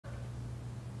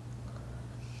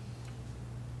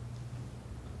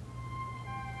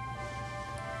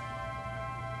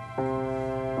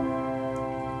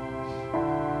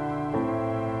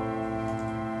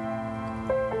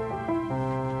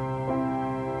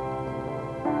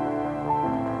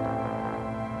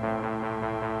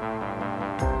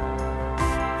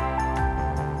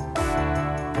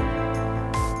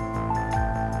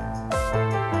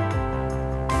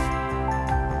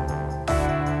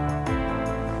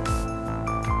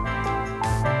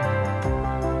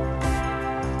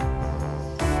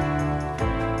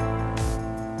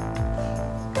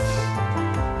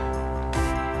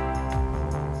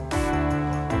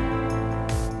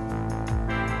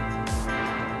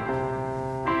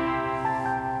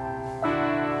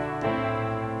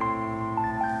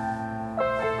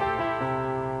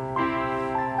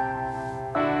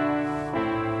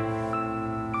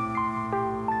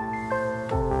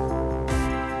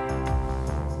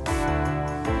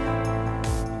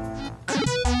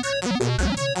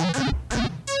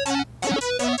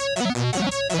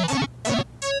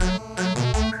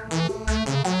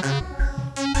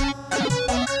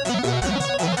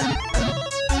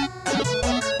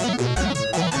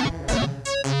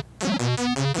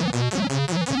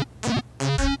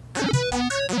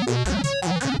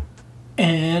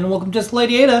welcome Just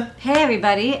Lady Ada. Hey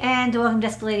everybody, and welcome to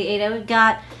Just Lady Ada. We've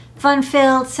got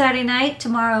fun-filled Saturday night.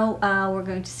 Tomorrow we're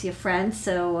going to see a friend,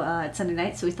 so it's Sunday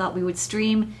night, so we thought we would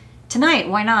stream tonight.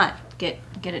 Why not? Get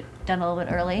it done a little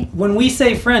bit early. When we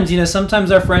say friends, you know,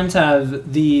 sometimes our friends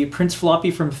have the Prince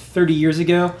floppy from 30 years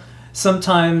ago.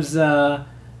 Sometimes they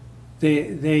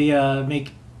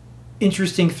make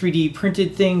interesting 3D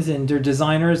printed things and they're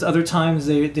designers. Other times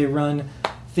they run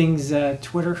things at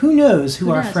Twitter. Who knows who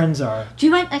our friends are? Do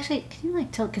you mind actually? Can you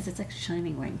like tell? Because it's actually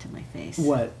shining right into my face.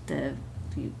 What? The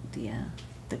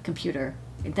computer.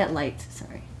 That light.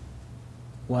 Sorry.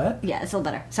 What? Yeah, it's a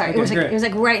little better. Sorry, Okay, it was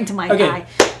like right into my okay. eye.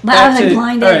 But I was like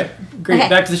blinded. All right, great. Okay.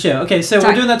 Back to the show. Okay, so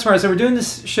we're doing that tomorrow. So we're doing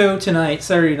this show tonight,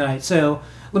 Saturday night. So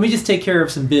let me just take care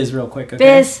of some biz real quick. Okay?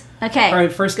 Biz. Okay. All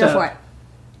right. First go up, for it.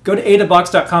 Go to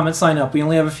adabox.com and sign up. We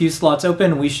only have a few slots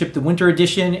open. We ship the winter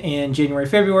edition in January,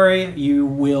 February. You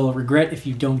will regret if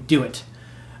you don't do it.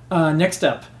 Next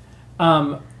up,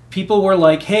 people were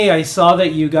like, hey, I saw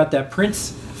that you got that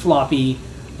Prince floppy,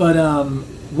 but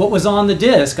what was on the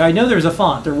disc? I know there's a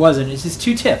font. There wasn't. It's just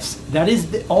two TIFFs. That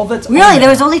is all that's on Really? There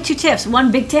was only two TIFFs. One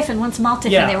big TIFF and one small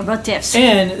TIFF, Yeah. and they were both TIFFs.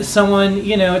 And someone,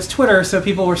 you know, it's Twitter, so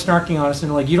people were snarking on us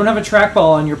and like, you don't have a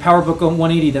trackball on your PowerBook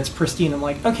 180 that's pristine. I'm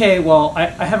like, okay, well,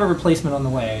 I have a replacement on the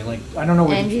way. Like, I don't know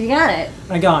where. And you got it.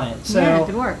 I got it. So, yeah,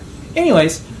 good work.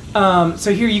 anyways,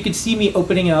 so here you can see me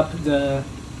opening up the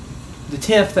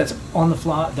TIFF that's on the Just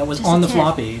on a the TIFF.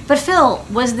 floppy. But Phil,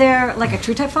 was there like a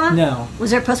TrueType font? No.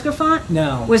 Was there a PostScript font?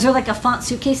 No. Was there like a font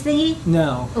suitcase thingy?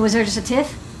 No. Or was there just a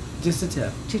TIFF? Just a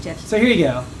TIFF. Two TIFFs. So here you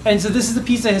go. And so this is a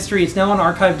piece of history. It's now on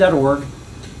archive.org.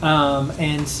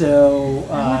 And so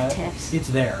I love TIFFs. it's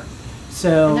there.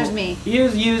 So And there's me.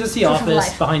 Here's the Proof of office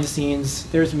life. behind the scenes.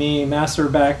 There's me, Master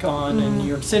back on in New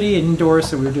York City, indoors,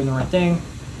 so we were doing the right thing.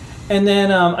 And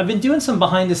then I've been doing some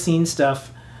behind the scenes stuff.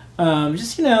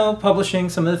 Just, you know, publishing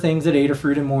some of the things at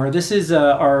Adafruit and more. This is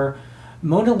our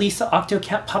Mona Lisa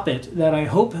Octocat puppet that I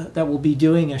hope that we'll be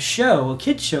doing a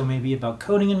kids show maybe, about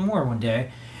coding and more one day.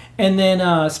 And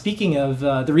then speaking of,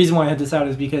 the reason why I had this out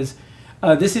is because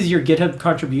this is your GitHub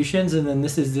contributions, and then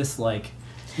this is this, like,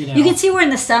 you know. You can see where in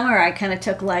the summer I kind of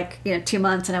took like 2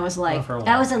 months, and I was like, for a while.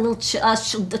 that was a little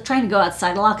trying to go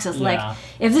outside a lot because I was like,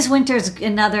 if this winter's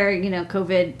another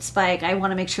COVID spike, I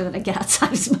want to make sure that I get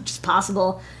outside as much as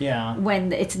possible. Yeah.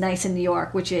 When it's nice in New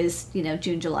York, which is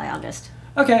June, July, August.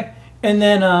 Okay. And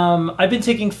then I've been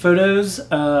taking photos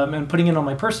and putting it on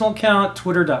my personal account,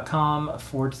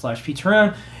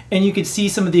 twitter.com/PTerone. And you can see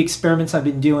some of the experiments I've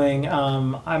been doing.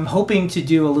 I'm hoping to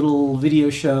do a little video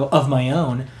show of my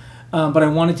own. But I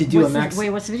wanted to do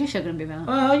What's the video show going to be about?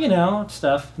 Well, you know,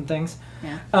 stuff and things.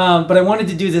 Yeah. But I wanted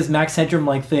to do this Max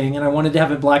Headroom-like thing, and I wanted to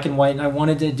have it black and white, and I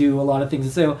wanted to do a lot of things.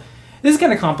 And so this is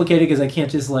kind of complicated because I can't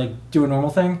just, like, do a normal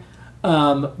thing.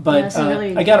 But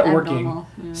really I got it working. abnormal.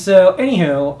 Yeah. So,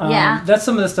 anywho, Yeah. that's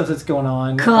some of the stuff that's going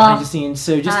on Cool. behind the scenes.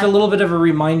 So just a little bit of a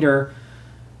reminder.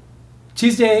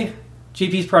 Tuesday,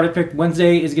 JP's product pick.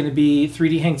 Wednesday is going to be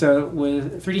 3D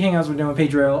Hangouts with Noah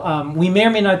Pedro. We may or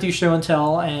may not do show and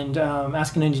tell and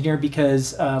Ask an Engineer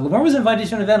because Lamar was invited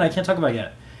to an event I can't talk about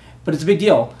yet, but it's a big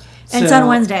deal. And it's on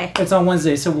Wednesday. It's on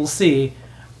Wednesday, so we'll see.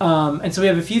 And so we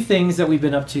have a few things that we've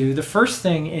been up to. The first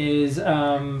thing is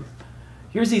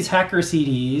here's these Hacker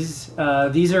CDs.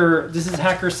 This is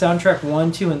Hacker Soundtrack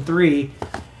 1, 2, and 3.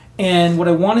 And what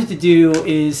I wanted to do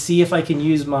is see if I can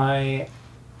use my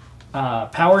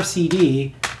Power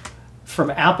CD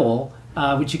from Apple,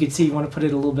 which you can see. You want to put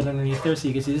it a little bit underneath there so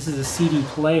you can see this is a CD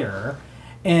player.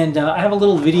 And I have a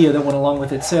little video that went along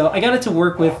with it. So I got it to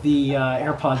work with the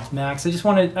AirPods Max. I just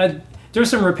wanted... there's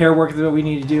some repair work that we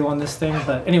need to do on this thing.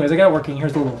 But anyways, I got it working.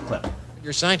 Here's a little clip.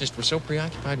 Your scientists were so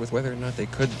preoccupied with whether or not they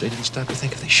could, they didn't stop to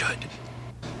think if they should.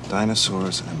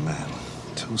 Dinosaurs and man,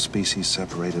 two species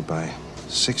separated by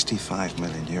 65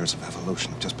 million years of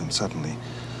evolution, have just been suddenly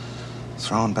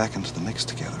thrown back into the mix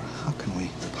together. How can we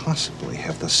possibly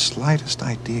have the slightest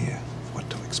idea of what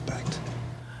to expect?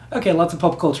 Okay, lots of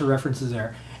pop culture references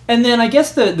there. And then I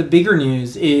guess the bigger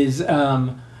news is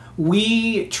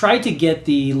we tried to get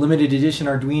the limited edition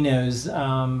Arduinos,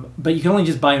 but you can only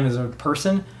just buy them as a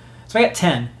person. So I got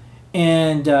 10.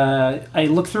 And I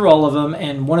looked through all of them,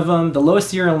 and one of them, the lowest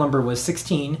serial number was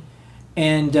 16.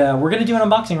 And we're going to do an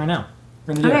unboxing right now.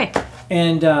 We're going to do it.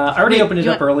 And I already opened it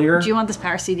up earlier. Do you want this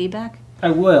Power CD back? I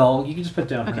will. You can just put it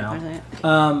down for now.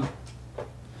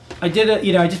 I did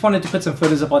it. I just wanted to put some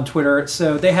photos up on Twitter.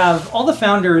 So they have all the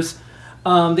founders.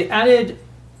 They added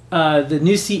the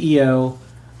new CEO,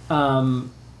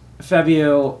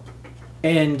 Fabio,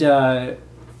 and the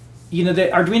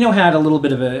Arduino had a little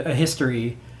bit of a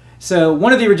history. So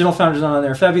one of the original founders is on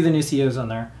there. Fabio, the new CEO, is on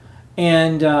there.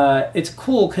 And it's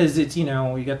cool because it's, you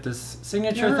know, we got this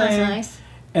signature Oh, that's thing. nice.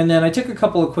 And then I took a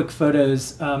couple of quick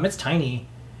photos. It's tiny.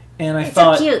 And I It's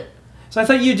thought... so cute. So I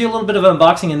thought you'd do a little bit of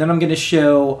unboxing, and then I'm going to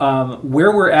show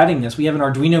where we're adding this. We have an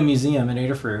Arduino museum in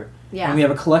Adafruit, Yeah. and we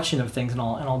have a collection of things, and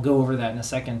I'll go over that in a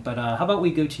second. But how about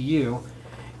we go to you,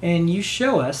 and you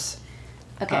show us.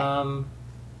 Okay.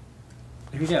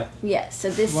 Here you go. Yeah. So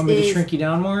this You want me is. to shrink you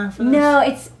down more for this? No,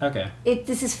 it's Okay.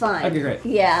 This is fine. Okay, great.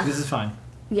 Yeah. This is fine.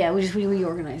 Yeah, we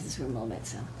reorganized this room a little bit,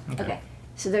 so. Okay. Okay.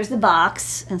 So there's the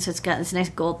box, and so it's got this nice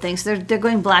gold thing. So they're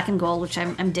going black and gold, which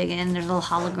I'm digging. There's a little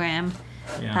hologram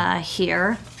Yeah.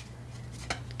 here.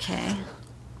 Okay.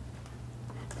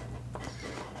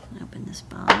 Open this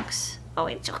box. Oh,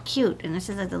 it's so cute. And this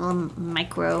is like the little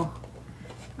micro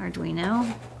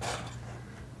Arduino.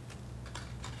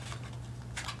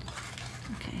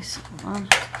 Okay, so hold on.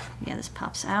 Yeah, this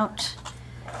pops out.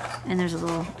 And there's a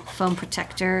little foam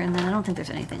protector, and then I don't think there's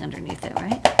anything underneath it,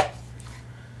 right?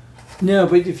 No,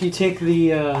 but if you take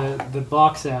the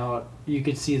box out, you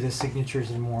could see the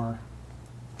signatures and more.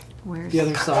 Where's The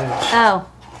other side. Oh,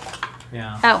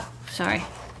 Yeah. oh, sorry.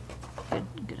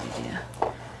 Good idea.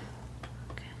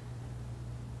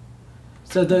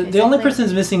 So the Okay, the only so person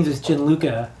who's missing is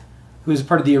Gianluca, who was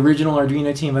part of the original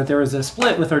Arduino team, but there was a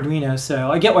split with Arduino,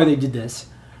 so I get why they did this.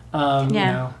 Yeah. You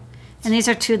know. And these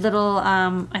are two little,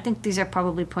 I think these are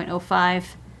probably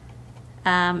 0.05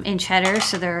 inch headers.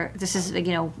 So this is,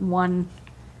 you know,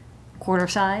 1/4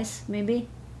 size, maybe,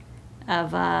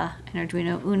 of an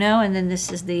Arduino Uno. And then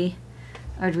this is the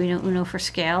Arduino Uno for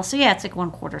scale. So yeah, it's like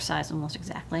 1/4 size almost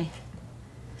exactly.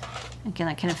 Again,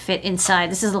 I kind of fit inside.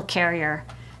 This is a little carrier.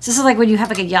 So this is like when you have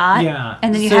like a yacht. Yeah.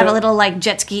 And then you So- have a little like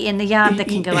jet ski in the yacht that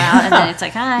can go out. And then it's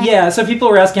like, hi. Yeah, so people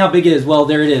were asking how big it is. Well,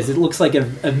 there it is. It looks like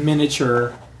a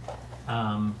miniature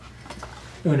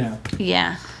Uno.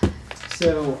 Yeah.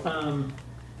 So,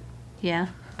 Yeah.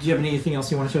 do you have anything else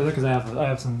you want to show there? Because I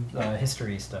have some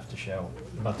history stuff to show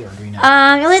about the Arduino.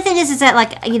 The only thing is that,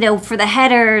 like, you know, for the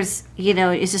headers, you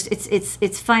know, it's just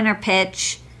it's finer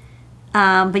pitch,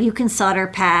 but you can solder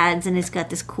pads, and it's got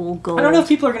this cool gold. I don't know if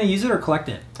people are going to use it or collect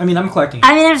it. I mean, I'm collecting it.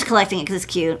 I mean, I'm just collecting it because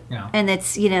it's cute, Yeah. and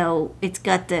it's, you know, it's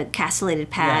got the castellated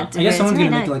Yeah. pads. I guess someone's going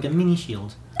to nice. make like a mini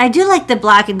shield. I do like the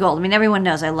black and gold. I mean, everyone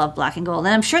knows I love black and gold,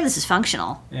 and I'm sure this is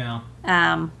functional. Yeah.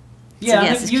 Yeah,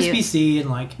 Yeah, this is USB-C and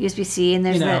like... USB-C, and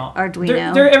there's You know, the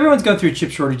Arduino. everyone's going through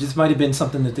chip shortages. Might have been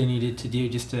something that they needed to do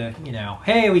just to, you know,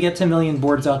 hey, we got 10 million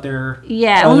boards out there.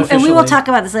 Yeah, and we will unofficially. talk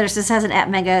about this later. So this has an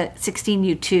Atmega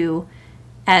 16U2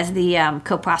 as the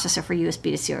coprocessor for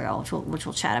USB to serial, which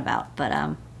we'll chat about. But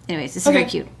anyways, this is very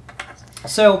cute.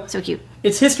 So cute.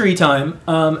 it's history time.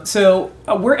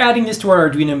 We're adding this to our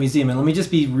Arduino museum, and let me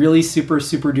just be really super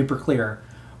duper clear.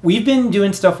 We've been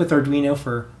doing stuff with Arduino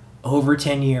for over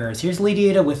 10 years. Here's Lady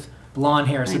Ada with blonde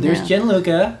hair. So I there's know.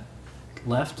 Gianluca,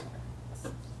 left.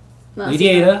 Lady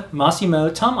Ada,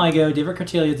 Massimo, Tom Igo, David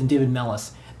Cortelius, and David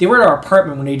Mellis. They were at our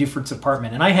apartment when Adafruit's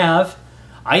apartment, and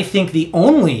I think, the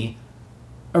only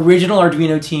original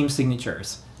Arduino team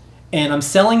signatures. And I'm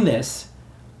selling this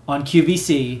on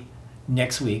QVC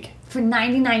next week. For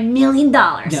 $99 million.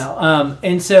 No,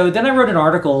 and so then I wrote an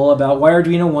article about why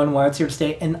Arduino won, why it's here to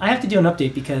stay, and I have to do an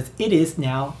update because it is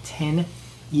now 10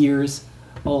 years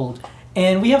old.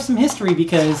 And we have some history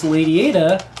because Lady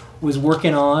Ada was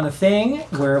working on a thing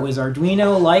where it was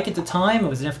Arduino-like at the time. It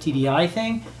was an FTDI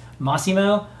thing.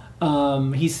 Massimo,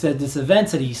 he said this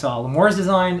event that he saw Lemore's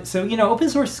design. So, you know, open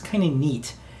source is kind of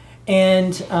neat.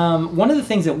 And one of the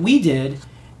things that we did,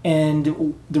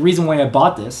 and the reason why I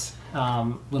bought this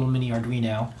little mini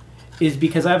Arduino, is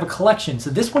because I have a collection. So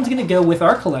this one's going to go with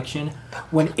our collection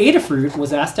when Adafruit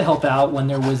was asked to help out when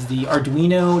there was the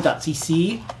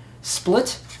Arduino.cc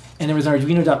split and there was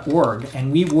Arduino.org.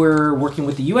 And we were working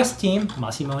with the US team,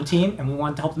 Massimo and team, and we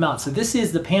wanted to help them out. So this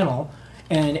is the panel,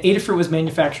 and Adafruit was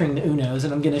manufacturing the Unos,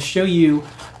 and I'm going to show you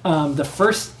the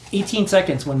first 18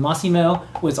 seconds when Massimo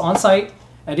was on site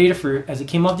at Adafruit as it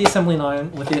came off the assembly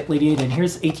line with Lady Ada. And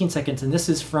here's 18 seconds, and this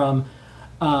is from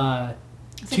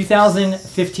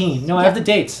 2015. No, I have the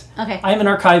dates. Okay. I am an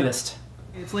archivist.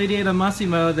 It's Lady Ada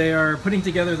Massimo. They are putting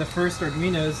together the first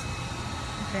Arduinos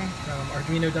Okay. from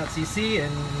Arduino.cc in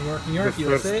New York,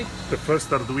 USA. The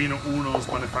first Arduino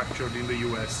Unos manufactured in the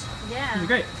US Yeah.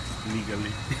 Great.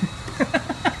 legally.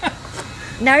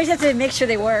 Now you just have to make sure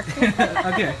they work.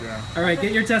 Okay. All right,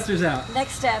 get your testers out.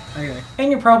 Next step. Okay.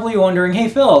 And you're probably wondering, hey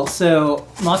Phil, so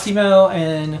Massimo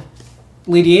and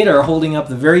Lady Ada are holding up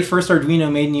the very first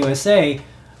Arduino made in USA.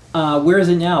 Where is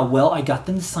it now? Well, I got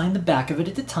them to sign the back of it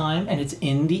at the time, and it's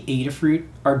in the Adafruit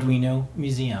Arduino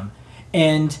Museum.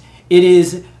 And it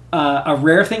is a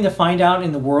rare thing to find out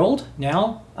in the world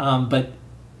now, but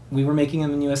We were making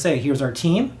them in USA. Here's our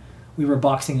team. We were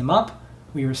boxing them up.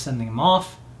 We were sending them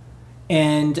off.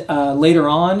 And later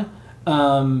on,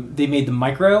 they made the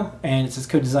micro, and it says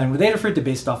co-designed with Adafruit. They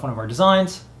based off one of our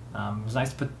designs. It was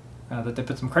nice to put that they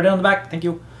put some credit on the back. Thank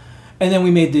you. And then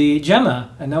we made the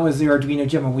Gemma, and that was the Arduino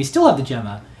Gemma. We still have the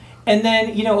Gemma. And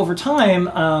then, you know, over time,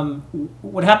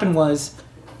 what happened was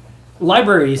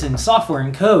libraries and software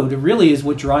and code really is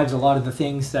what drives a lot of the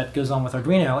things that goes on with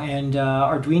Arduino. And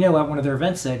Arduino at one of their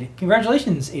events said,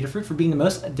 "Congratulations, Adafruit, for being the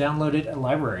most downloaded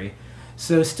library."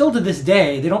 So still to this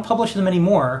day, they don't publish them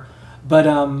anymore, but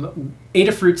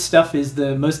Adafruit stuff is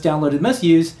the most downloaded, most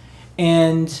used.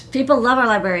 And people love our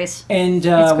libraries. And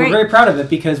we're very proud of it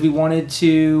because we wanted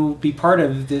to be part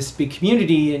of this big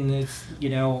community. And it's, you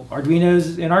know,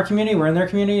 Arduino's in our community, we're in their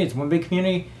community, it's one big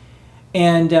community.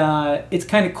 And it's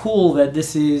kind of cool that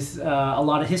this is a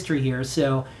lot of history here.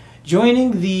 So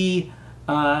joining the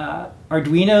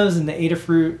Arduinos in the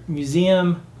Adafruit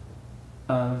Museum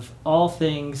of all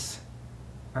things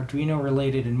Arduino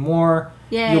related and more.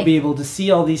 Yay. You'll be able to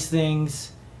see all these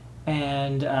things.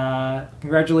 And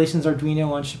congratulations,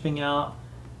 Arduino, on shipping out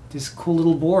this cool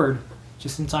little board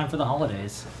just in time for the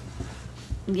holidays.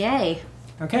 Yay.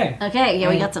 Okay. Okay, yeah,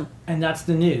 we got some. And that's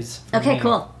the news. Okay,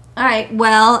 cool. All right,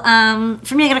 well,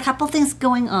 for me, I got a couple things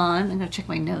going on. I'm going to check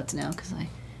my notes now because I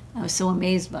was so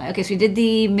amazed by it. Okay, so we did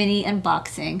the mini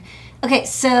unboxing. Okay,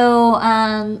 so,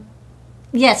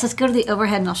 yes, let's go to the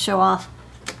overhead and I'll show off.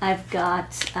 I've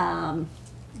got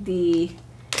the...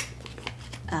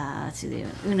 let's see the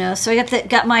Uno. So I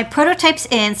got my prototypes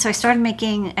in. So I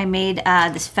made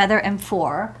this Feather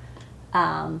M4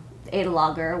 Ada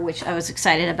logger, which I was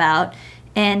excited about.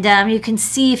 And you can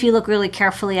see if you look really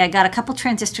carefully, I got a couple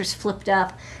transistors flipped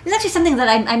up. It's actually something that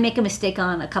I make a mistake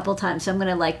on a couple times. So I'm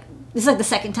gonna this is like the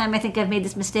second time I think I've made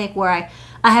this mistake where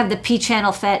I have the P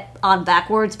channel FET on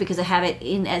backwards because I have it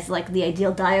in as like the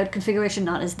ideal diode configuration,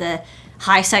 not as the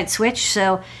high side switch.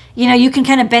 So, you know, you can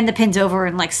kind of bend the pins over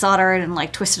and like solder it and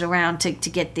like twist it around to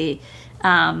get the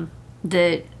not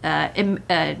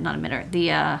emitter,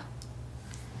 the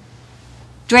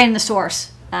drain and the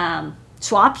source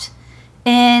swapped.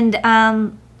 And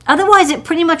otherwise it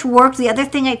pretty much worked. The other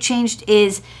thing I changed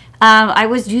is I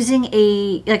was using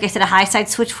like I said, a high side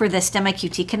switch for the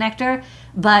STEMMA-QT connector,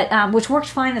 but which worked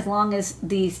fine as long as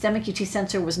the STEMMA-QT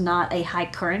sensor was not a high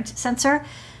current sensor.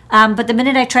 But the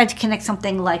minute I tried to connect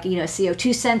something like, you know, a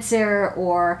CO2 sensor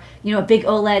or, you know, a big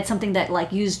OLED, something that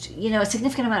like used, you know, a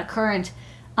significant amount of current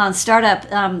on startup,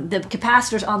 the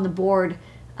capacitors on the board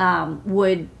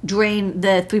would drain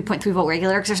the 3.3 volt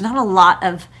regulator because there's not a lot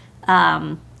of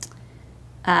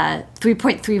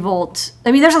 3.3 volts.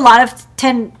 I mean, there's a lot of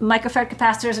 10 microfarad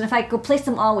capacitors, and if I replace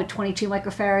them all with 22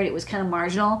 microfarad, it was kind of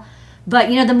marginal. But,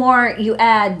 you know, the more you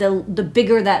add, the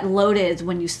bigger that load is.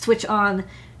 When you switch on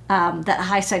that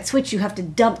high side switch, you have to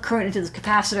dump current into those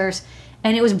capacitors,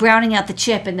 and it was browning out the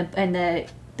chip. And the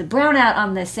brownout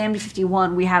on the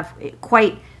SAMD51 we have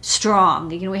quite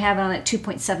strong. You know, we have it on at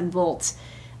 2.7 volts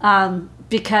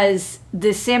because the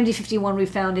SAMD51 we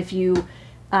found if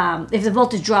the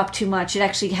voltage dropped too much, it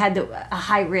actually had a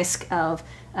high risk of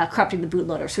corrupting the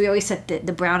bootloader. So we always set the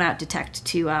brownout detect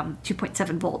to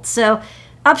 2.7 volts. So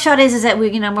upshot is that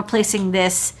we're placing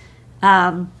this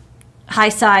high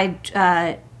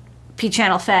side P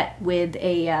channel FET with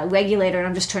a regulator, and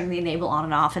I'm just turning the enable on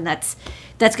and off, and that's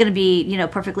going to be, you know,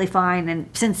 perfectly fine. And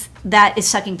since that is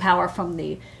sucking power from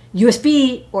the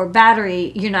USB or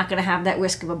battery, you're not going to have that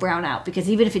risk of a brownout because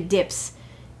even if it dips,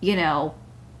 you know,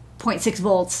 0.6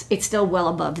 volts, it's still well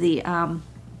above the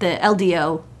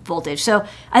LDO voltage. So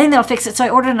I think that'll fix it. So I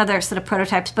ordered another set of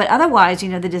prototypes, but otherwise, you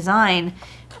know, the design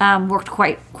worked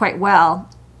quite well.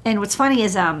 And what's funny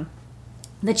is the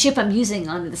chip I'm using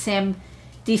on the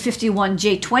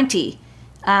SAMD51J20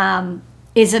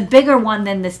 is a bigger one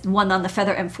than this one on the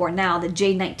Feather M4 now, the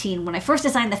J19. When I first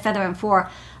designed the Feather M4,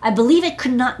 I believe it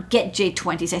could not get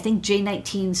J20s. I think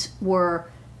J19s were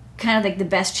kind of like the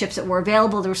best chips that were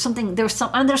available. There was something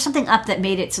up that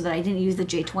made it so that I didn't use the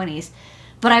J20s.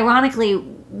 But ironically,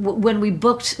 when we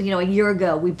booked, you know, a year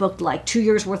ago, we booked like 2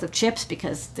 years worth of chips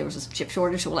because there was a chip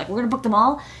shortage. So we're like, we're going to book them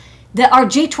all. Our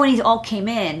J20s all came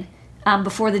in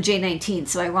before the J19.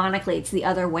 So ironically, it's the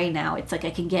other way now. It's like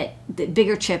I can get the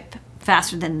bigger chip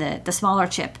faster than the smaller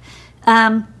chip.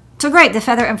 So great, the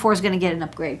Feather M4 is going to get an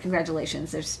upgrade.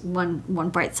 Congratulations. There's one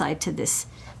bright side to this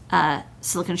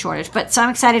silicon shortage. But so I'm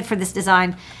excited for this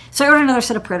design. So I ordered another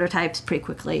set of prototypes pretty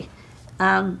quickly.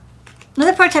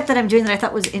 Another prototype that I'm doing that I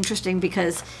thought was interesting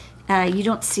because you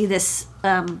don't see this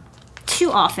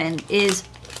too often is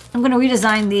I'm going to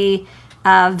redesign the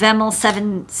VEML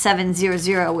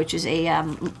 7700, which is a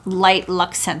light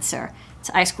lux sensor. It's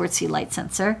I2C light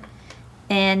sensor.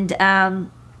 And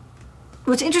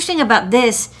what's interesting about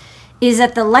this is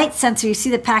that the light sensor, you see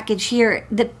the package here,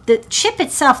 the chip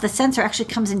itself, the sensor actually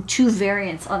comes in 2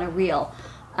 variants on a reel.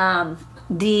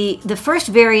 The first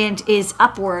variant is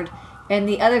upward and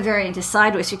the other variant is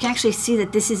sideways. So you can actually see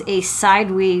that this is a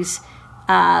sideways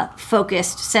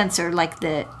focused sensor, like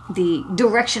the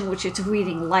direction which it's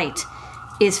reading light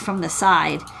is from the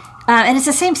side. And it's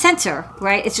the same sensor,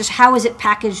 right? It's just how is it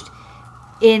packaged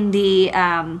in the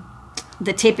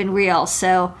tape and reel.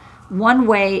 So one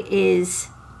way is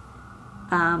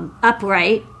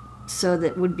upright, so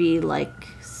that would be like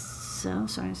so.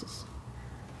 Sorry, this is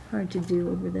hard to do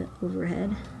over the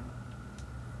overhead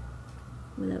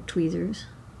without tweezers.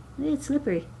 It's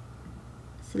slippery.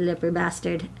 Slippery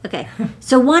bastard. Okay,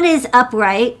 so one is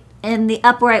upright, and the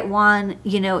upright one,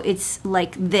 you know, it's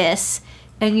like this,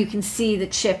 and you can see the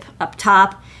chip up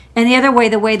top. And the other way,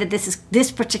 the way that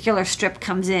this particular strip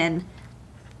comes in,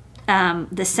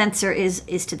 the sensor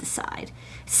is to the side.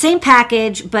 Same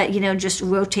package, but, you know, just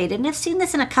rotated. And I've seen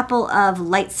this in a couple of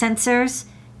light sensors,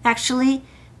 actually.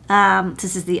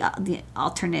 This is the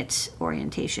alternate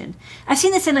orientation. I've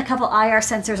seen this in a couple IR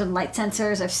sensors and light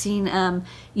sensors. I've seen,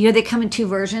 you know, they come in 2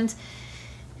 versions.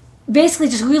 Basically,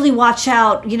 just really watch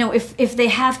out. You know, if they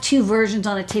have 2 versions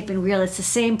on a tape and reel, it's the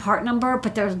same part number,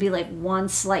 but there'll be like one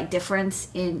slight difference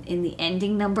in the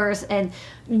ending numbers. And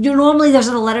normally those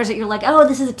are the letters that you're like, oh,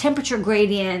 this is a temperature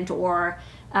gradient, or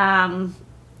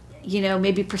you know,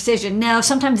 maybe precision. No,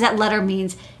 sometimes that letter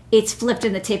means it's flipped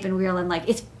in the tape and reel, and like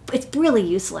it's really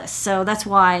useless. So that's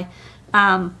why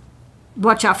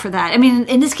watch out for that. I mean,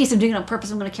 in this case, I'm doing it on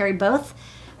purpose. I'm going to carry both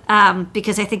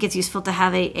because I think it's useful to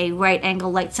have a right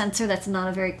angle light sensor. That's not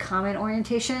a very common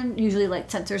orientation. Usually light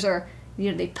sensors are, you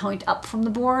know, they point up from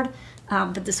the board,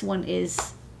 but this one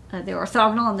is, they're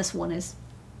orthogonal, and this one is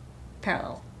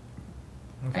parallel.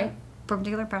 Okay. Right?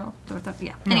 Perpendicular, parallel,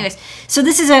 yeah. Anyways, so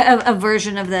this is a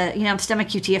version of the, you know, I'm stomach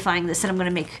QT-ifying this, and I'm going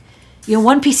to make, you know,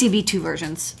 one PCB, 2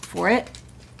 versions for it.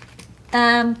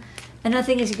 Another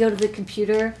thing is you go to the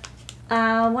computer.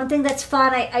 One thing that's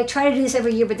fun, I try to do this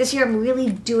every year, but this year I'm really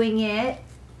doing it,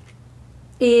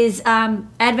 is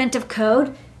Advent of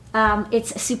Code.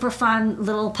 It's super fun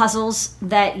little puzzles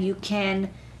that you can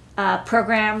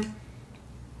program.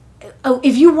 Oh,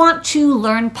 if you want to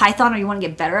learn Python or you want to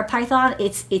get better at Python,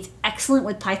 it's excellent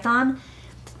with Python.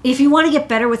 If you want to get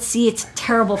better with C, it's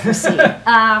terrible for C.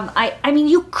 I mean,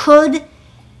 you could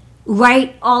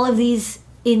write all of these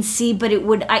in C, but it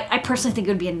would, I personally think it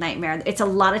would be a nightmare. It's a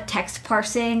lot of text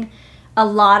parsing, a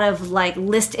lot of like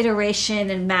list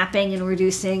iteration and mapping and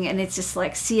reducing, and it's just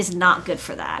like C is not good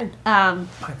for that.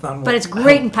 Python, but it's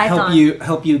great in Python.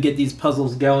 Help you get these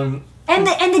puzzles going. And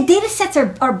the data sets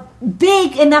are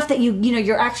big enough that you know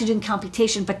you're actually doing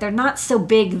computation, but they're not so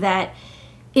big that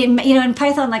it, you know, in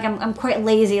Python, like I'm quite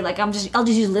lazy. Like I'll just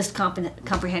use list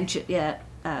comprehension,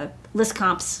 list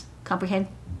comps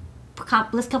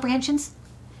list comprehensions,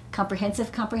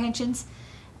 comprehensive comprehensions.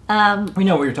 We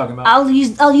know what you're talking about. I'll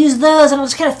use those, and I'll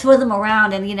just kind of throw them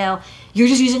around, and you know, you're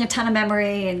just using a ton of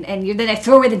memory, and then I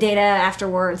throw away the data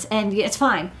afterwards, and it's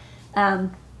fine. Do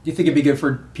you think it'd be good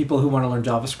for people who want to learn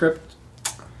JavaScript?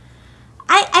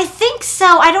 I think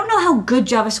so. I don't know how good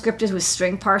JavaScript is with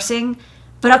string parsing,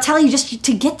 but I'll tell you, just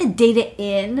to get the data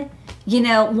in, you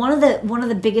know, one of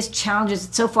the biggest challenges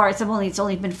so far, it's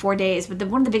only been 4 days, but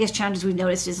one of the biggest challenges we've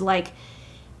noticed is like,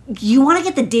 you want to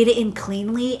get the data in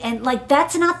cleanly, and like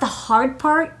that's not the hard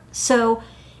part. So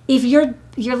if you're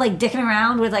like dicking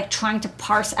around with like trying to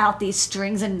parse out these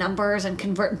strings and numbers and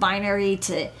convert binary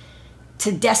to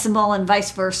decimal and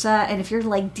vice versa, and if you're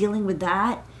like dealing with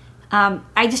that,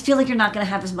 I just feel like you're not going to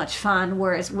have as much fun.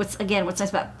 Whereas what's nice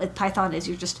about Python is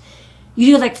you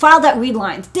do like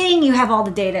file.readlines, ding, you have all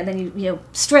the data, and then you know,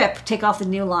 strip, take off the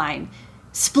new line,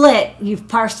 split, you've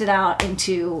parsed it out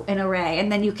into an array, and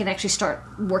then you can actually start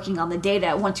working on the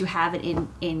data once you have it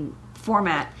in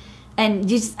format.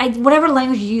 And whatever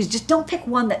language you use, just don't pick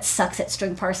one that sucks at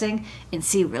string parsing, and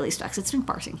C really sucks at string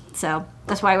parsing. So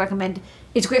that's why I recommend,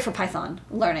 it's great for Python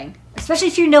learning, especially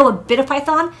if you know a bit of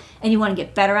Python and you want to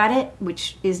get better at it,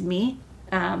 which is me.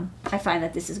 I find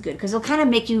that this is good because it'll kind of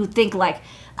make you think like,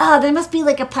 oh, there must be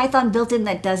like a Python built-in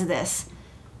that does this.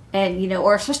 And, you know,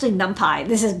 or especially NumPy.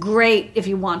 This is great if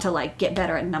you want to like get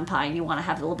better at NumPy and you want to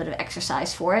have a little bit of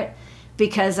exercise for it,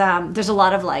 because there's a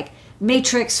lot of like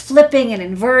matrix flipping and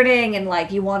inverting, and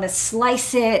like you want to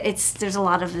slice it. There's a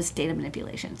lot of this data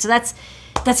manipulation. So that's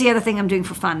the other thing I'm doing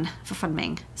for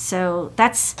fun-ming. So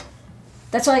that's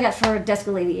all I got for Desk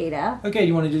Lady Ada. Okay,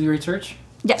 you want to do the great search?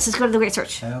 Yes, let's go to the great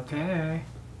search. Okay.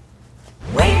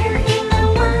 Where in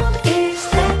the world is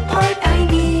that part I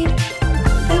need?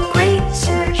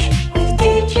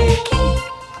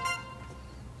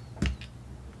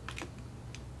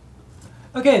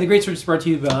 Okay, the Great Search is brought to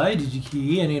you by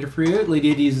DigiKey and Adafruit.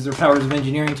 Lady Ada uses her powers of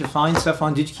engineering to find stuff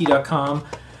on digikey.com.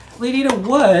 Lady Ada,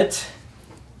 what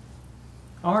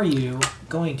are you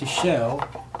going to show?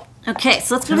 Okay,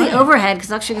 so let's go to the overhead because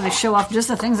I'm actually going to show off just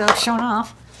the things that I've shown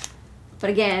off. But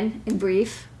again, in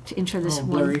brief, to intro this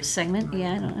one segment.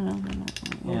 Yeah, I know.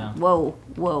 Yeah.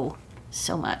 Whoa.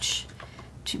 So much.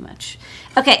 Too much.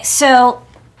 Okay, so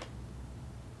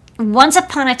once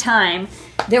upon a time,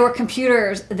 there were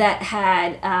computers that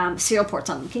had serial ports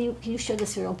on them. Can you show the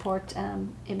serial port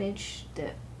image?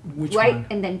 Which right, one?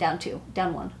 and then down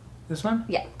one. This one?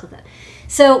 Yeah, click that.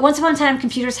 So once upon a time,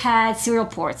 computers had serial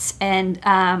ports, and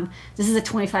this is a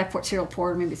 25-port serial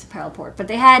port, or maybe it's a parallel port, but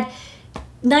they had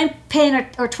 9-pin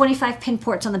or 25-pin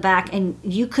ports on the back, and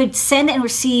you could send and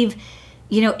receive,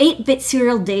 8-bit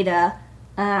serial data,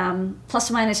 plus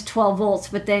or minus 12 volts,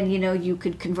 but then, you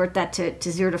could convert that to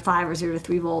 0 to 5 or 0 to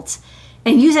 3 volts,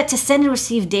 and use that to send and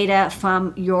receive data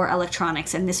from your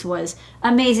electronics. And this was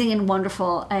amazing and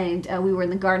wonderful, and we were in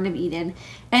the Garden of Eden.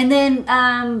 And then,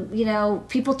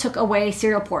 people took away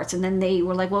serial ports, and then they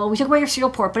were like, well, we took away your serial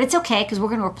port, but it's okay, because we're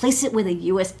going to replace it with a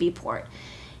USB port.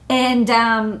 And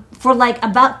for like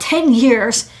about 10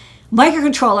 years,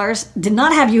 microcontrollers did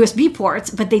not have USB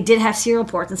ports, but they did have serial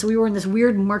ports. And so we were in this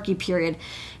weird, murky period.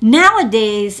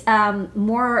 Nowadays,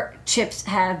 more chips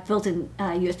have built-in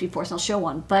USB ports. And I'll show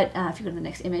one. But if you go to the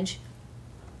next image,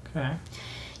 Okay.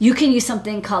 you can use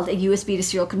something called a USB to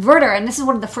serial converter. And this is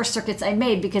one of the first circuits I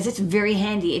made because it's very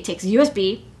handy. It takes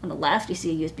USB. On the left, you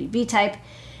see a USB-B type.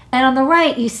 And on the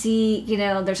right, you see,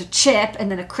 there's a chip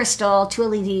and then a crystal, 2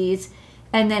 LEDs,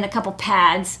 and then a couple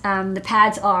pads. The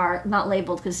pads are not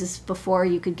labeled because this is before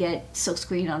you could get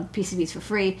silkscreen on PCBs for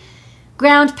free.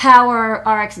 Ground, power,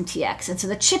 RX, and TX. And so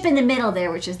the chip in the middle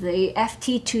there, which is the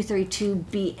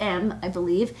FT232BM, I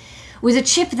believe, was a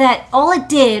chip that all it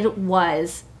did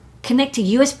was connect to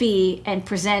USB and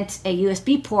present a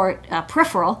USB port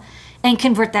peripheral and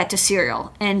convert that to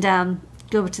serial. And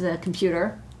go over to the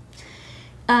computer.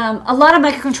 A lot of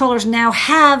microcontrollers now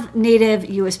have native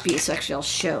USB. So actually I was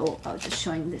just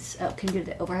showing this. Can you do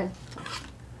the overhead?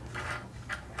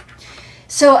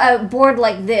 So a board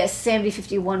like this,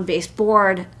 SAMD51 based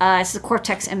board, it's the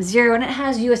Cortex M0, and it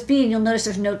has USB, and you'll notice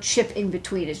there's no chip in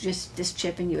between. It's just this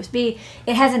chip and USB.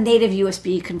 It has a native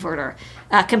USB converter.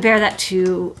 Compare that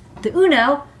to the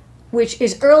Uno, which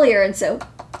is earlier, and so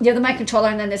you have the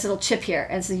microcontroller and then this little chip here,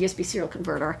 and it's the USB serial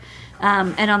converter.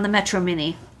 And on the Metro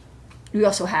Mini, we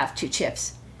also have 2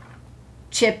 chips.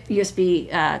 Chip, USB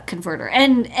converter.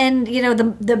 And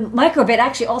the microbit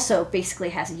actually also basically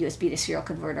has a USB to serial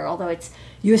converter, although it's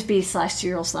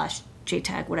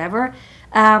USB/serial/JTAG, whatever.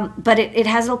 But it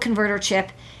has a little converter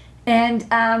chip. And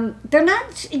they're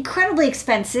not incredibly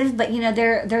expensive, but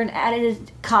they're an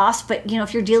added cost. But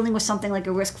if you're dealing with something like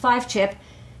a RISC-V chip,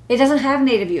 it doesn't have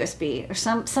native USB, or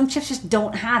some chips just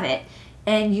don't have it.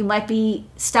 And you might be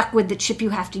stuck with the chip you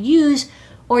have to use,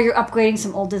 or you're upgrading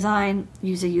some old design,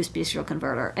 use a USB serial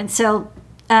converter. And so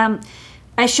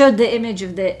I showed the image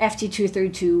of the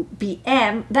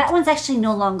FT232BM. That one's actually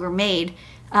no longer made.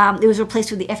 It was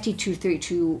replaced with the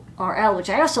FT232RL, which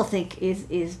I also think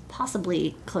is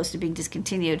possibly close to being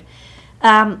discontinued.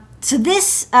 So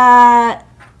this I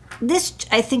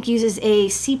think uses a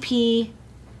CP.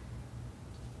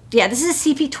 Yeah, this is a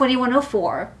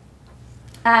CP2104.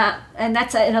 And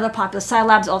that's another popular.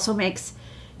 Scilabs also makes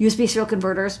USB serial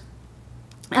converters.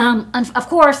 Of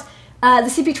course, the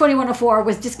CP2104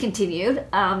 was discontinued,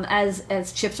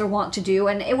 as chips are wont to do,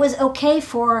 and it was okay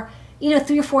for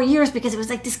 3 or 4 years because it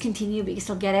was like discontinued, but you can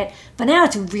still get it. But now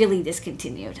it's really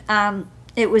discontinued.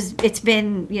 It's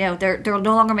been they're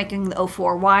no longer making the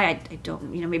 04. Why? I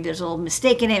don't maybe there's a little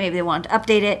mistake in it. Maybe they wanted to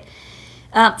update it.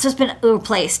 So it's been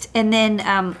replaced. And then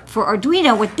for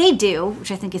Arduino, what they do, which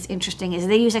I think is interesting, is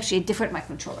they use actually a different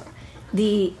microcontroller,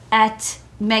 the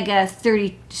ATmega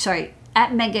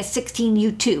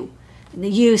 16U2. And the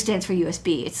U stands for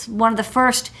USB. It's one of the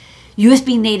first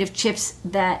USB native chips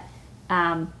that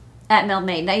Atmel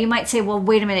made. Now you might say, well,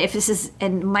 wait a minute, if this is a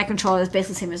microcontroller that's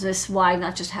basically the same as this, why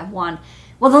not just have one?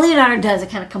 Well, the Leonardo does. It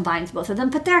kind of combines both of them.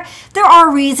 But there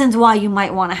are reasons why you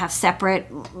might want to have separate,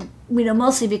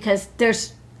 mostly because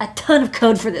there's a ton of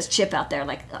code for this chip out there,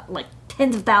 like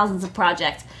tens of thousands of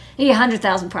projects, maybe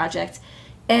 100,000 projects.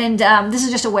 And this is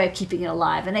just a way of keeping it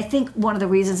alive. And I think one of the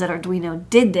reasons that Arduino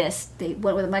did this, they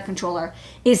went with a microcontroller,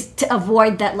 is to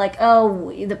avoid that,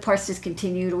 the part's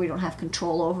discontinued, or we don't have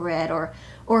control over it, or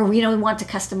we want to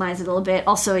customize it a little bit.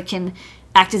 Also, it can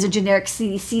act as a generic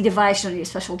CDC device, you don't need a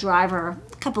special driver,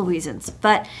 a couple of reasons.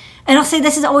 And I'll say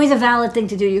this is always a valid thing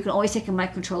to do. You can always take a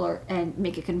microcontroller and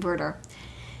make a converter.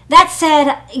 That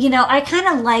said, you know, I kind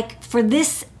of like, for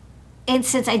this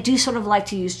instance, I do sort of like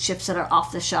to use chips that are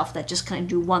off the shelf that just kind of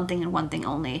do one thing and one thing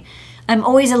only. I'm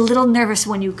always a little nervous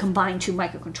when you combine two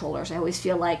microcontrollers. I always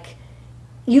feel like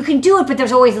you can do it, but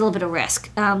there's always a little bit of risk.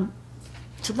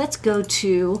 So let's go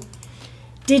to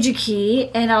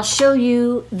DigiKey, and I'll show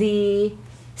you the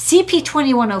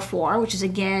CP2104, which is,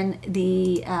 again,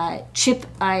 the chip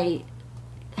I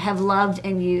have loved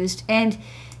and used. And,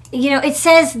 you know, it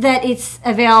says that it's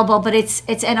available, but it's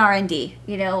NRND,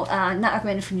 you know, not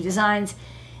recommended for new designs.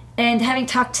 And having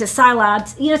talked to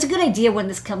Scilabs, you know, it's a good idea when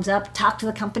this comes up, talk to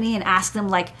the company and ask them,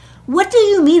 like, what do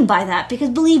you mean by that? Because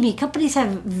believe me, companies have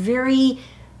very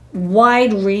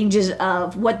wide ranges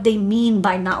of what they mean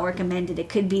by not recommended. It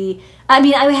could be, I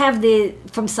mean, I have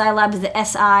from Scilabs, the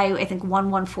SI, I think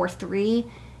 1143,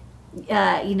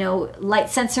 you know, light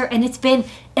sensor, and it's been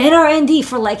NRND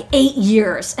for like 8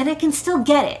 years, and I can still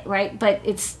get it, right? But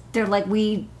they're like,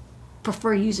 we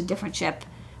prefer use a different chip,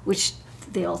 which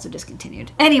they also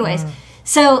discontinued. Anyways,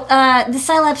 so the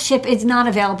Scilabs chip is not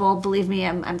available. Believe me,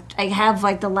 I have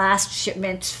like the last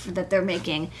shipment that they're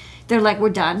making. They're like, we're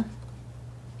done.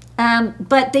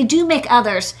 But they do make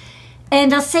others.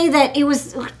 And I'll say that it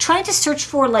was trying to search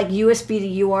for like USB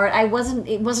to UART.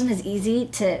 It wasn't as easy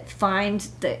to find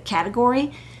the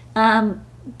category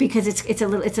because it's a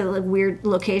little weird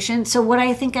location. So what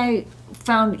I think I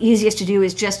found easiest to do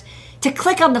is just to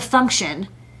click on the function,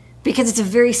 because it's a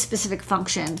very specific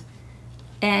function.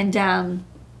 And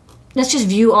let's just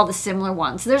view all the similar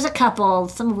ones. There's a couple,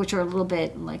 some of which are a little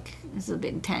bit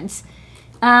intense.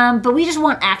 But we just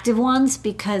want active ones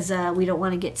because we don't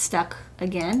want to get stuck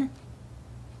again.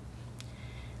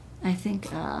 I think,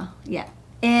 yeah.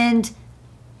 And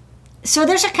so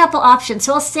there's a couple options.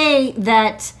 So I'll say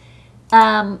that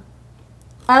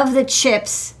of the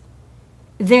chips,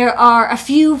 there are a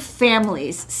few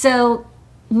families. So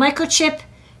Microchip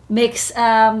makes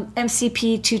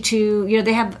MCP22, you know,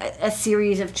 they have a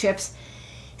series of chips.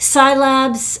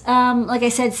 Scilabs, like I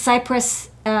said,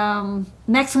 Cypress,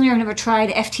 MaxLinear I've never tried,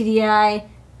 FTDI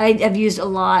I've used a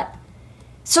lot.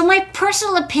 So my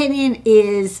personal opinion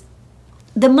is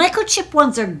the microchip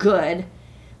ones are good,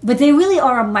 but they really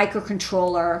are a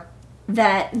microcontroller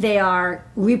that they are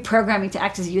reprogramming to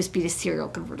act as a USB to serial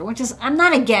converter, which is I'm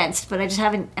not against, but I just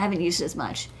haven't used it as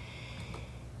much.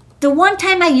 The one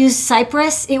time I used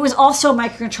Cypress, it was also a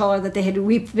microcontroller that they had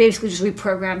basically just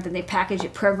reprogrammed, and they packaged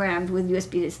it programmed with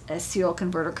USB to a serial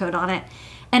converter code on it.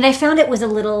 And I found it was a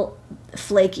little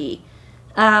flaky.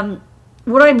 What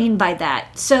do I mean by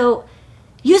that? So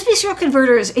USB serial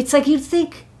converters, it's like you'd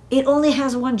think it only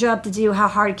has one job to do. How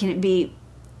hard can it be?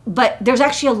 But there's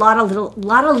actually a lot of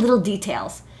little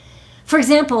details. For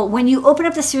example, when you open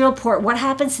up the serial port, what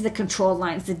happens to the control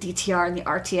lines, the DTR and the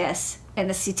RTS and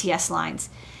the CTS lines?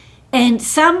 And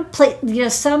some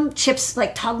chips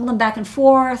like toggle them back and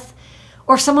forth,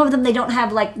 or some of them they don't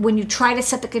have, like when you try to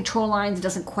set the control lines, it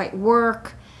doesn't quite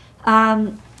work.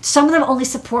 Some of them only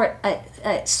support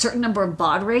a certain number of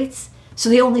baud rates, so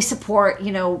they only support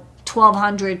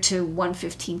 1200 to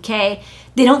 115K.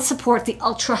 They don't support the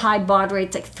ultra high baud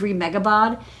rates like 3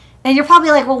 megabaud. And you're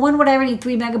probably like, well, when would I ever need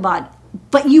 3 megabaud?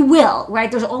 But you will,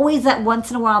 right? There's always that once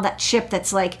in a while that chip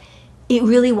that's like, it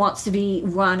really wants to be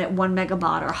run at 1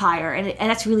 megabaud or higher, and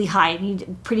that's really high. You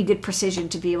need pretty good precision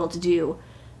to be able to do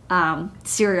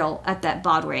serial at that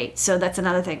baud rate. So that's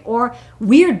another thing. Or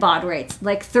weird baud rates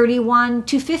like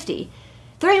 31250.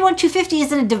 31250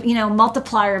 isn't a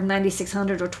multiplier of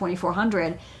 9600 or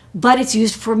 2400, but it's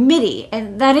used for MIDI,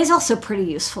 and that is also pretty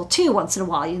useful too. Once in a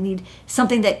while, you need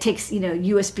something that takes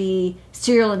USB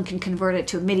serial and can convert it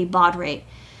to a MIDI baud rate.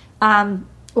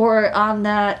 Or on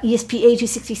the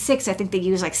ESP8266, I think they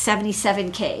use like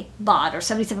 77K baud or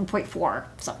 77.4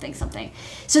 something.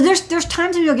 So there's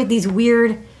times when you'll get these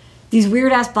weird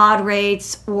ass baud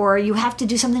rates, or you have to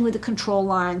do something with the control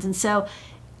lines. And so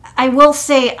I will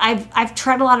say I've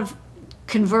tried a lot of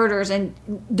converters, and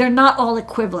they're not all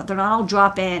equivalent. They're not all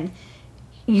drop in.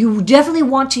 You definitely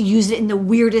want to use it in the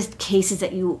weirdest cases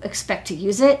that you expect to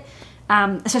use it,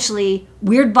 especially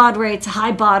weird baud rates,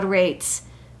 high baud rates,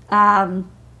 and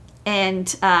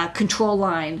control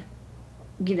line,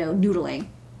 noodling.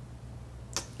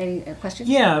 Any questions?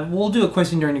 Yeah, we'll do a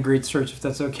question during the great search if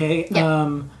that's okay.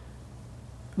 Yeah.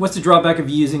 What's the drawback of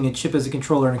using a chip as a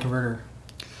controller and a converter?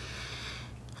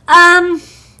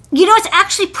 It's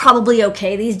actually probably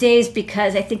okay these days,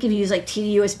 because I think if you use like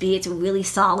TD-USB, it's really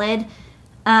solid.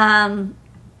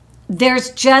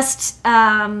 There's just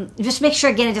make sure,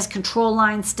 again, it does control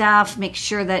line stuff. Make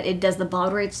sure that it does the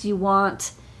baud rates you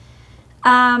want.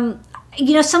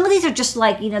 some of these are just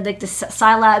like, like the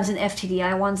Scilabs and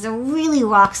FTDI ones. They're really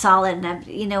rock solid, and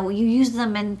you use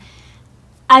them, and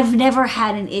I've never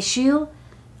had an issue.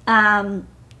 I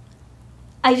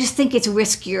just think it's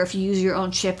riskier if you use your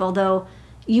own chip, although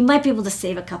you might be able to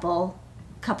save a couple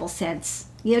cents.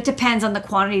 It depends on the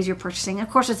quantities you're purchasing. Of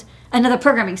course, it's another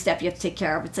programming step you have to take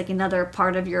care of. It's like another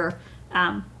part of your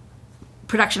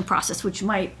production process, which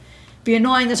might be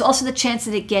annoying. There's also the chance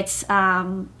that it gets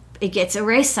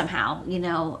erased somehow.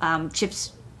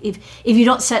 Chips, if you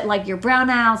don't set like your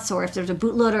brownouts, or if there's a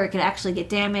bootloader, it could actually get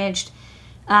damaged.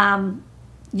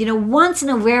 Once in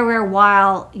a rare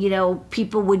while,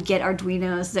 people would get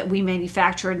Arduinos that we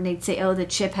manufactured, and they'd say, oh, the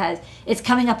chip it's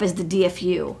coming up as the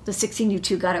DFU. The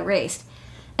 16U2 got erased.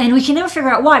 And we can never figure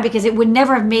out why, because it would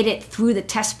never have made it through the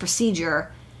test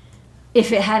procedure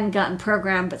if it hadn't gotten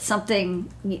programmed. But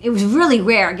it was really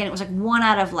rare. Again, it was like 1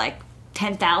 out of like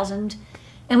 10,000.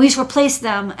 And we just replaced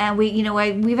them, and we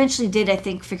we eventually did, I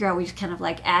think, figure out we just kind of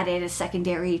like added a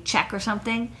secondary check or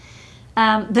something.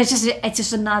 But it's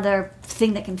just another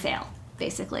thing that can fail,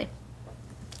 basically.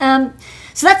 So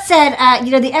that said,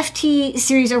 the FT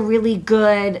series are really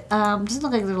good. Doesn't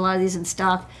look like there's a lot of these in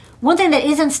stock. One thing that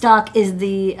is in stock is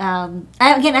the I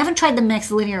haven't tried the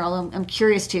Max Linear, although I'm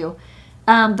curious to.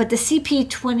 But the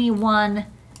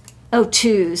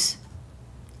CP2102s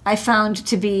I found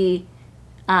to be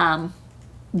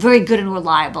very good and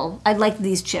reliable. I like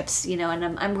these chips,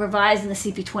 and I'm revising the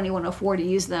CP2104 to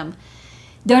use them.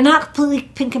 They're not completely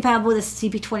pin compatible with the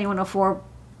CP2104.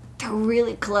 They're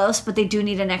really close, but they do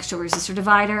need an extra resistor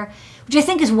divider, which I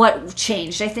think is what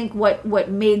changed. I think what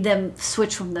made them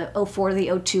switch from the 04 to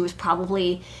the 02 is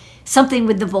probably something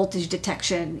with the voltage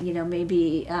detection.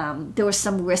 Maybe there was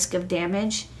some risk of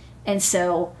damage, and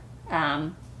so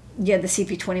the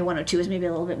CP2102 is maybe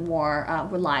a little bit more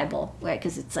reliable, right?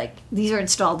 Because it's like these are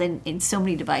installed in so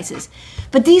many devices.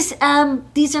 But these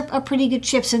are pretty good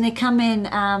chips, and they come in.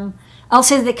 I'll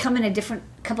say that they come in a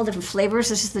couple different flavors.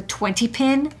 This is the 20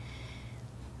 pin.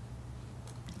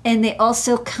 And they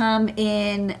also come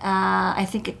in, I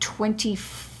think, a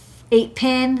 28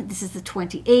 pin. This is the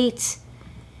 28.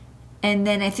 And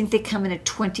then I think they come in a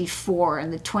 24.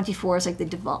 And the 24 is like the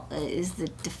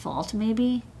default,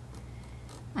 maybe?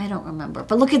 I don't remember.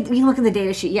 But you can look at the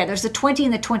data sheet. Yeah, there's the 20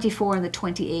 and the 24 and the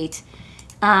 28.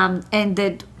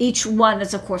 And each one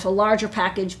is, of course, a larger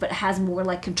package, but it has more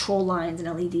like control lines and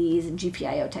LEDs and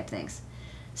GPIO type things.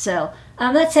 So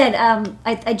that said,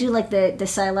 I do like the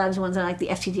Scilabs ones. I like the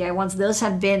FTDI ones. Those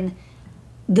have been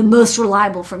the most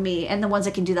reliable for me, and the ones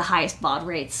that can do the highest baud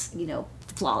rates,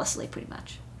 flawlessly, pretty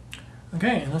much.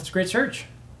 Okay, that's a great search.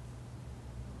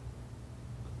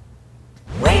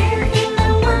 Where in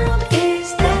the world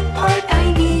is that part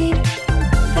I need?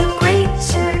 The great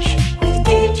search with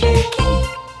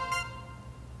DigiKey.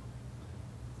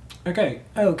 Okay.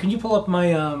 Oh, can you pull up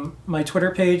my my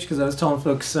Twitter page? Because I was telling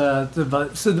folks so the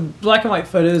black and white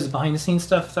photos, behind the scenes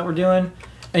stuff that we're doing,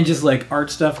 and just like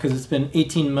art stuff, because it's been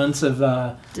 18 months of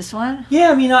this one.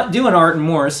 Yeah, I mean, not doing art and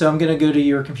more. So I'm gonna go to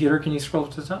your computer. Can you scroll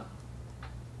to the top?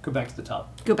 Go back to the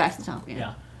top. Go back to the top.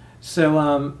 Yeah.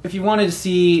 So if you wanted to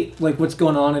see like what's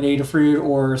going on at Adafruit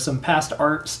or some past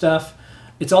art stuff,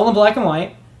 it's all in black and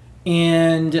white,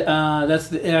 and I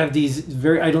have these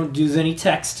I don't use any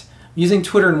text. Using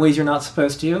Twitter in ways you're not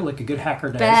supposed to, like a good hacker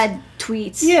does. Bad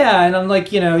tweets. Yeah, and I'm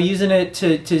like, using it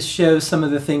to show some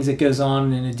of the things that goes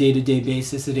on in a day-to-day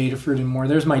basis at Adafruit and more.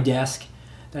 There's my desk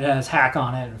that has hack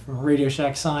on it from a Radio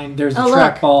Shack sign. There's the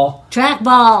trackball.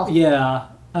 Trackball. Yeah,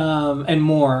 and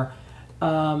more.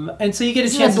 And so you get a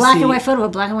chance to see. This is a black and white photo of a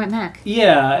black and white Mac.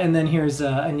 Yeah, and then here's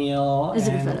Anil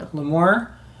and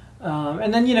Lemore.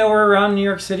 And then, we're around New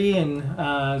York City, and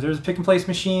there's a pick and place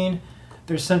machine.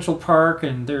 There's Central Park,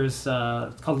 and there's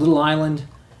called Little Island.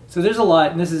 So there's a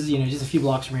lot, and this is just a few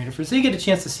blocks from Adafruit. So you get a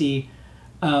chance to see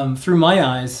through my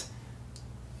eyes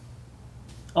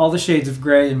all the shades of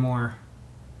gray and more.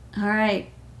 All right.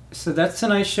 So that's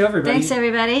tonight's show, everybody. Thanks,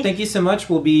 everybody. Thank you so much.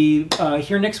 We'll be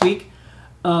here next week.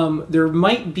 There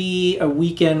might be a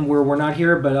weekend where we're not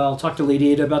here, but I'll talk to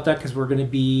Lady Ada about that because we're going to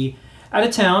be out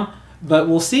of town. But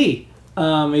we'll see.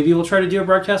 Maybe we'll try to do a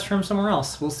broadcast from somewhere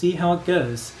else. We'll see how it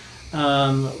goes.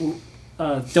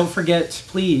 Don't forget,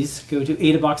 please go to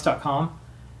adabox.com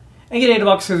and get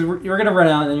Adabox, because you're going to run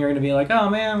out and then you're going to be like, oh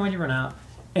man, why'd you run out?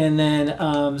 And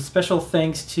then special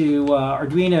thanks to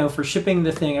Arduino for shipping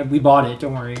the thing. We bought it,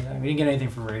 don't worry. We didn't get anything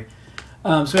for free.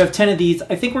 So we have 10 of these.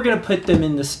 I think we're going to put them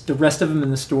in the rest of them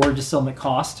in the store, just sell them at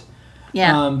cost.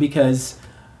 Yeah. Because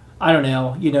I don't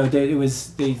know,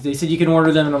 they said you can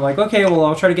order them, and I'm like, okay, well,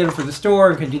 I'll try to get them for the store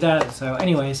and can do that. So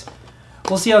anyways,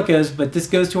 we'll see how it goes, but this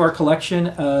goes to our collection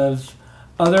of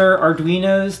other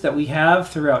Arduinos that we have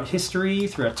throughout history,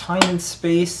 throughout time and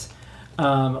space.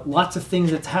 Lots of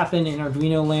things that's happened in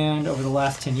Arduino land over the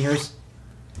last 10 years.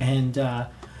 And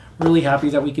really happy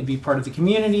that we could be part of the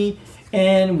community.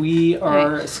 And we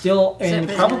are still and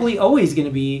probably always going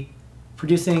to be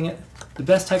producing the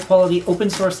best high quality open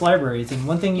source libraries. And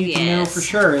one thing you can know for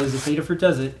sure is if Adafruit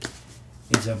does it,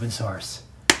 it's open source.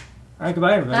 All right,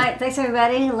 goodbye, everybody. All right, thanks,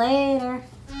 everybody. Later.